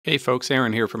Hey folks,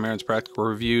 Aaron here from Aaron's Practical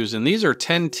Reviews, and these are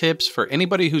 10 tips for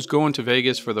anybody who's going to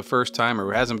Vegas for the first time or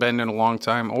who hasn't been in a long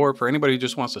time, or for anybody who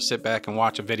just wants to sit back and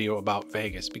watch a video about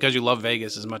Vegas because you love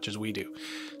Vegas as much as we do.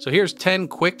 So here's 10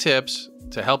 quick tips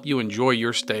to help you enjoy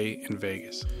your stay in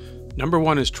Vegas. Number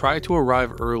one is try to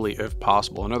arrive early if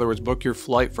possible. In other words, book your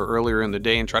flight for earlier in the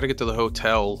day and try to get to the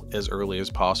hotel as early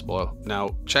as possible.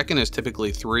 Now, check-in is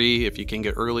typically 3. If you can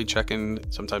get early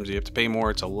check-in, sometimes you have to pay more,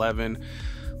 it's 11.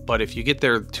 But if you get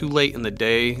there too late in the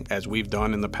day, as we've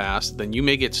done in the past, then you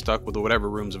may get stuck with whatever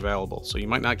room's available. So you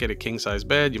might not get a king-size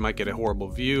bed, you might get a horrible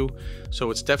view.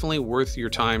 So it's definitely worth your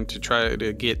time to try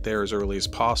to get there as early as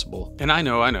possible. And I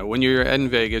know, when you're in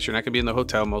Vegas, you're not gonna be in the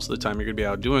hotel most of the time, you're gonna be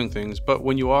out doing things. But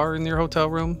when you are in your hotel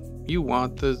room, you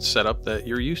want the setup that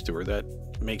you're used to or that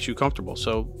makes you comfortable.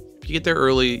 So if you get there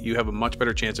early, you have a much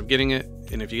better chance of getting it.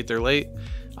 And if you get there late,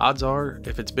 odds are,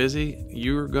 if it's busy,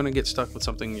 you're going to get stuck with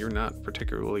something you're not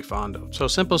particularly fond of. So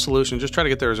simple solution, just try to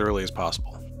get there as early as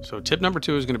possible. So tip number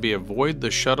 2 is going to be avoid the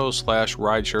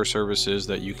shuttle/rideshare services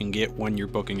that you can get when you're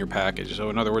booking your package. So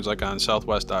in other words, like on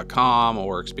southwest.com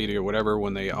or Expedia or whatever,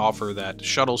 when they offer that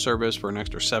shuttle service for an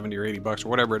extra 70 or 80 bucks or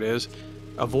whatever it is,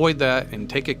 avoid that and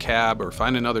take a cab or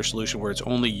find another solution where it's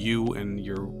only you and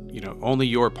only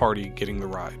your party getting the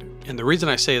ride. And the reason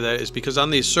I say that is because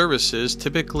on these services,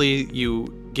 typically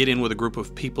you get in with a group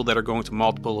of people that are going to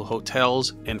multiple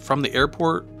hotels, and from the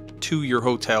airport to your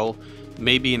hotel,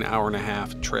 maybe an hour and a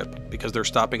half trip because they're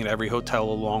stopping at every hotel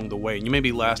along the way. And you may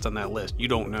be last on that list. You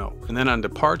don't know. And then on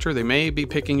departure, they may be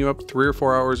picking you up 3 or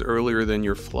 4 hours earlier than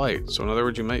your flight. So in other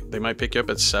words, they might pick you up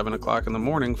at 7 o'clock in the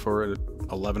morning for an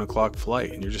 11 o'clock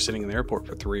flight, and you're just sitting in the airport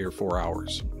for 3 or 4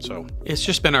 hours. So it's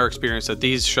just been our experience that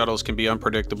these shuttles can be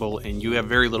unpredictable and you have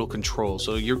very little control.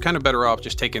 So you're kind of better off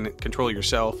just taking control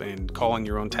yourself and calling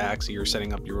your own taxi or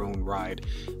setting up your own ride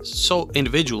so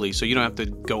individually, so you don't have to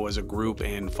go as a group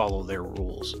and follow their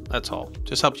rules. That's all.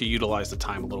 Just helps you utilize the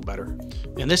time a little better.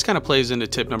 And this kind of plays into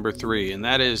tip number 3, and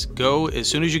that is go as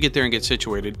soon as you get there and get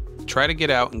situated, try to get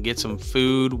out and get some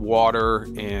food, water,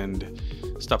 and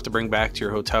stuff to bring back to your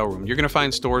hotel room. You're going to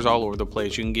find stores all over the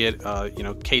place. You can get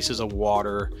cases of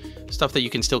water, stuff that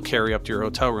you can still carry up to your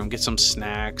hotel room. Get some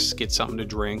snacks, get something to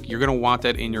drink. You're going to want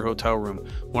that in your hotel room.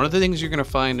 One of the things you're going to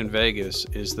find in Vegas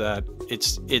is that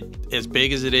it's as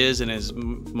big as it is and as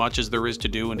much as there is to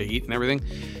do and to eat and everything,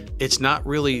 it's not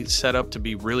really set up to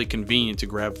be really convenient to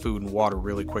grab food and water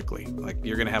really quickly. Like,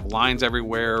 you're going to have lines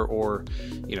everywhere, or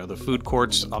the food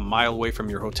court's a mile away from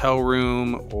your hotel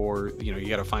room, or you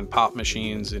got to find pop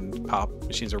machines, and pop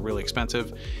machines are really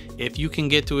expensive. If you can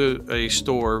get to a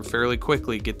store fairly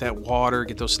quickly, get that water,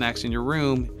 get those snacks in your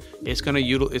room, it's going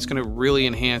to really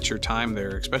enhance your time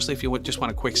there, especially if you just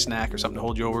want a quick snack or something to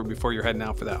hold you over before you're heading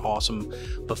out for that awesome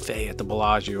buffet at the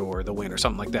Bellagio or the Wynn or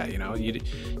something like that.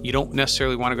 You don't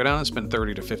necessarily want to go down and spend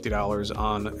 $30 to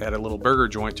 $50 at a little burger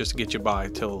joint just to get you by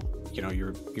till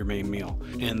your main meal.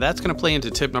 And that's going to play into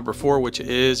tip number 4, which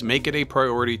is make it a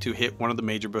priority to hit one of the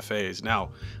major buffets.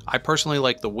 Now, I personally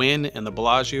like the Wynn and the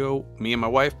Bellagio. Me and my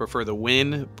wife prefer the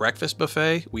Wynn breakfast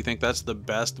buffet. We think that's the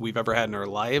best we've ever had in our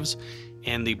lives,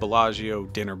 and the Bellagio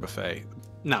dinner buffet.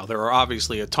 Now, there are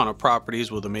obviously a ton of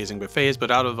properties with amazing buffets, but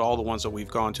out of all the ones that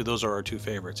we've gone to, those are our 2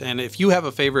 favorites. And if you have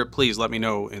a favorite, please let me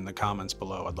know in the comments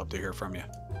below. I'd love to hear from you.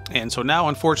 And so now,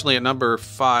 unfortunately, at number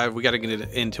 5, we got to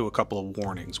get into a couple of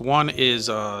warnings. One is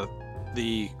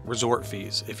the resort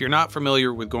fees. If you're not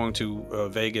familiar with going to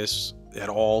Vegas at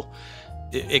all,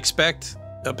 expect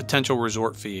a potential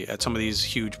resort fee at some of these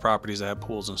huge properties that have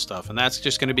pools and stuff. And that's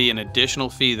just going to be an additional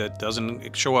fee that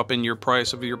doesn't show up in your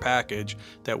price of your package,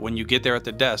 that when you get there at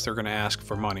the desk, they're going to ask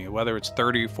for money, whether it's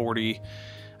 30, 40,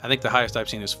 I think the highest I've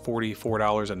seen is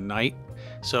 $44 a night.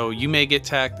 So it may get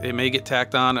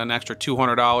tacked on an extra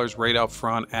 $200 right up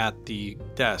front at the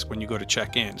desk when you go to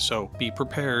check in. So be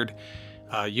prepared.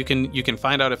 You can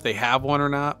find out if they have one or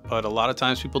not, but a lot of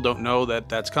times people don't know that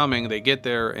that's coming. They get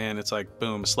there and it's like,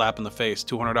 boom, slap in the face,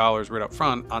 $200 right up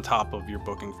front on top of your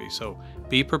booking fee. So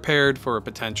be prepared for a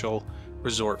potential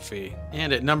resort fee.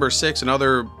 And at number 6,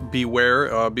 another beware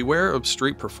of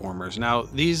street performers. Now,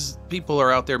 these people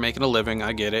are out there making a living,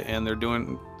 I get it, and they're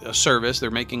doing a service,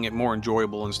 they're making it more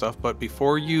enjoyable and stuff, but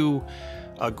before you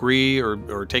agree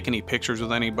or take any pictures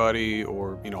with anybody,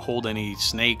 or hold any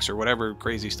snakes or whatever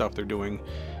crazy stuff they're doing,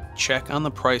 check on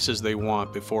the prices they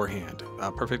want beforehand.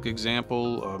 A perfect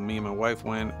example, me and my wife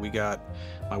went,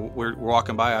 we're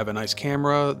walking by, I have a nice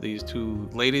camera, these 2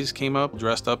 ladies came up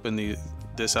dressed up in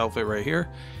this outfit right here,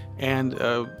 and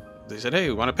they said, hey,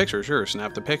 we want a picture? Sure.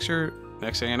 Snap the picture.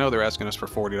 Next thing I know, they're asking us for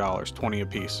 $40, 20 a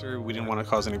piece. We didn't want to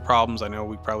cause any problems. I know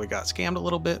we probably got scammed a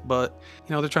little bit, but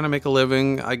you know, they're trying to make a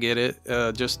living. I get it.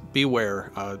 Just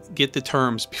beware. Get the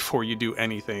terms before you do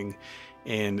anything.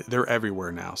 And they're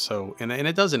everywhere now. So, and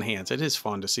it does enhance. It is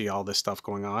fun to see all this stuff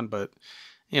going on, but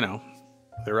you know,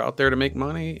 they're out there to make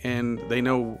money, and they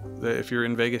know that if you're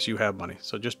in Vegas, you have money.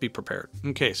 So just be prepared.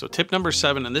 Okay, so tip number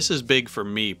 7, and this is big for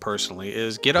me personally,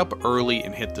 is get up early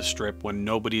and hit the strip when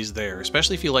nobody's there,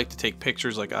 especially if you like to take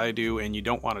pictures like I do and you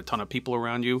don't want a ton of people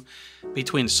around you.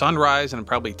 Between sunrise and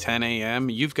probably 10 a.m.,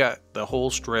 you've got the whole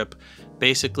strip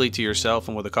basically to yourself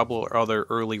and with a couple other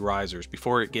early risers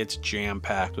before it gets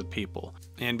jam-packed with people.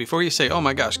 And before you say, oh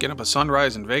my gosh, get up at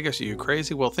sunrise in Vegas, are you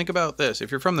crazy? Well, think about this.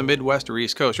 If you're from the Midwest or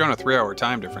East Coast, you're on a 3-hour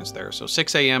time difference there. So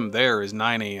 6 a.m. there is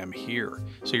 9 a.m. here.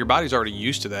 So your body's already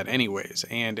used to that anyways.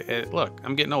 And look,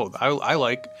 I'm getting old. I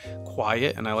like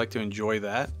quiet, and I like to enjoy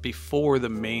that before the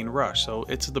main rush. So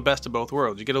it's the best of both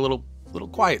worlds. You get a little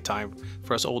quiet time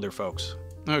for us older folks.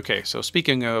 Okay, so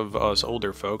speaking of us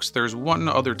older folks, there's one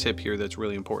other tip here that's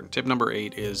really important. Tip number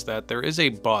 8 is that there is a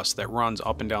bus that runs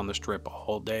up and down the strip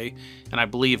all day, and I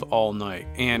believe all night.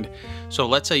 And so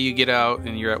let's say you get out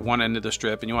and you're at one end of the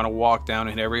strip and you want to walk down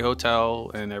in every hotel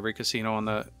and every casino on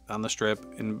the strip,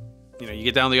 and you know, you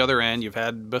get down the other end, you've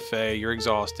had buffet, you're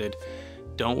exhausted.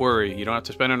 Don't worry, you don't have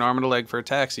to spend an arm and a leg for a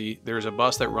taxi. There's a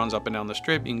bus that runs up and down the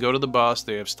strip. You can go to the bus.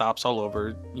 They have stops all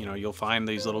over. You know, you'll find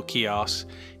these little kiosks.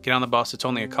 Get on the bus. It's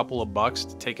only a couple of bucks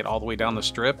to take it all the way down the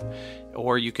strip.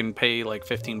 Or you can pay like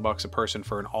 15 bucks a person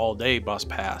for an all-day bus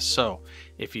pass. So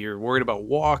if you're worried about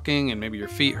walking and maybe your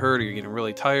feet hurt or you're getting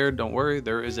really tired, don't worry.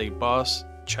 There is a bus.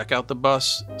 Check out the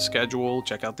bus schedule.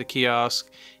 Check out the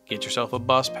kiosk. Get yourself a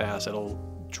bus pass.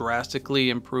 It'll drastically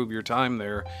improve your time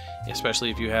there,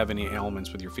 especially if you have any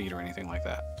ailments with your feet or anything like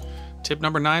that. Tip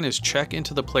number 9 is check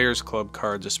into the Players Club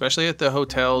cards, especially at the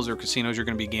hotels or casinos you're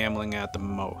going to be gambling at the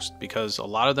most, because a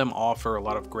lot of them offer a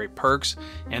lot of great perks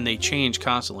and they change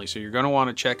constantly. So you're going to want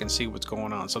to check and see what's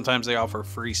going on. Sometimes they offer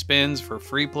free spins for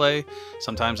free play.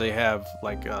 Sometimes they have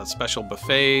like special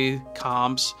buffet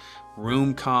comps,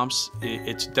 room comps.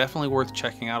 It's definitely worth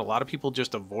checking out. A lot of people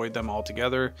just avoid them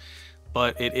altogether,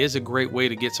 but it is a great way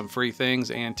to get some free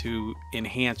things and to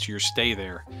enhance your stay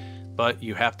there. But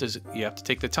you have to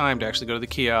take the time to actually go to the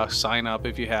kiosk, sign up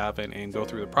if you have, and go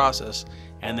through the process.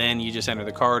 And then you just enter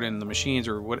the card in the machines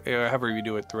or whatever you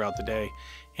do it throughout the day,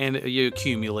 and you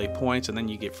accumulate points, and then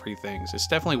you get free things. It's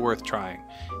definitely worth trying.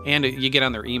 And you get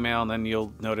on their email, and then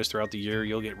you'll notice throughout the year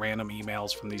you'll get random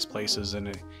emails from these places, and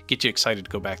it gets you excited to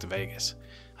go back to Vegas.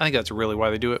 I think that's really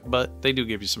why they do it, but they do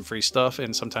give you some free stuff,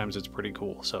 and sometimes it's pretty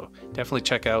cool. So definitely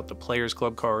check out the Players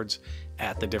Club cards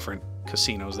at the different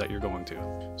casinos that you're going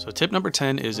to. So tip number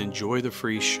 10 is enjoy the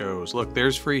free shows. Look,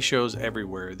 there's free shows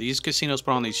everywhere. These casinos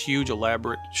put on these huge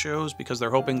elaborate shows because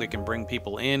they're hoping they can bring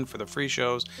people in for the free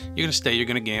shows. You're gonna stay, you're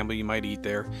gonna gamble, you might eat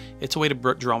there. It's a way to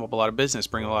drum up a lot of business,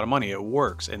 bring a lot of money. It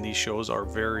works, and these shows are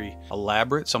very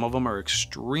elaborate. Some of them are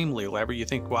extremely elaborate. You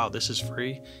think, wow, this is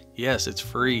free? Yes, it's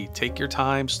free. Take your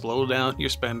time, slow down your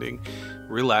spending,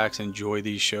 relax, enjoy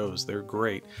these shows. They're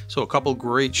great. So a couple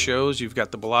great shows. You've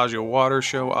got the Bellagio Water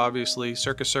Show, obviously.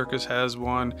 Circus Circus has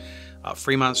one.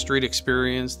 Fremont Street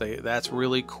Experience, that's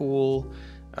really cool.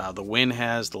 The Wynn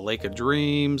has the Lake of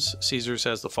Dreams. Caesars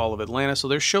has the Fall of Atlanta. So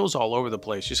there's shows all over the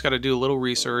place. You just got to do a little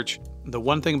research. The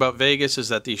one thing about Vegas is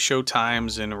that these show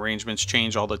times and arrangements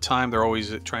change all the time. They're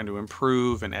always trying to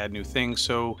improve and add new things.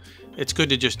 So it's good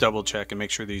to just double check and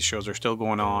make sure these shows are still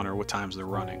going on or what times they're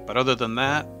running. But other than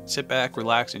that, sit back,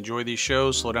 relax, enjoy these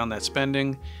shows, slow down that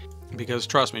spending, because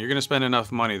trust me, you're going to spend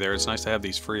enough money there. It's nice to have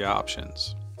these free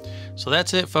options. So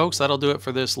that's it, folks. That'll do it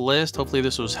for this list. Hopefully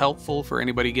this was helpful for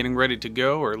anybody getting ready to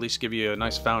go, or at least give you a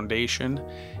nice foundation.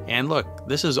 And look,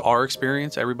 this is our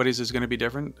experience. Everybody's is going to be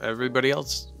different. Everybody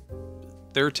else,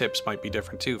 their tips might be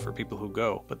different too for people who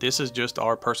go. But this is just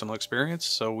our personal experience,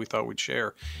 so we thought we'd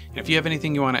share. And if you have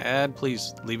anything you want to add,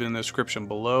 please leave it in the description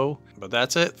below. But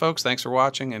that's it, folks. Thanks for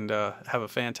watching, and have a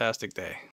fantastic day.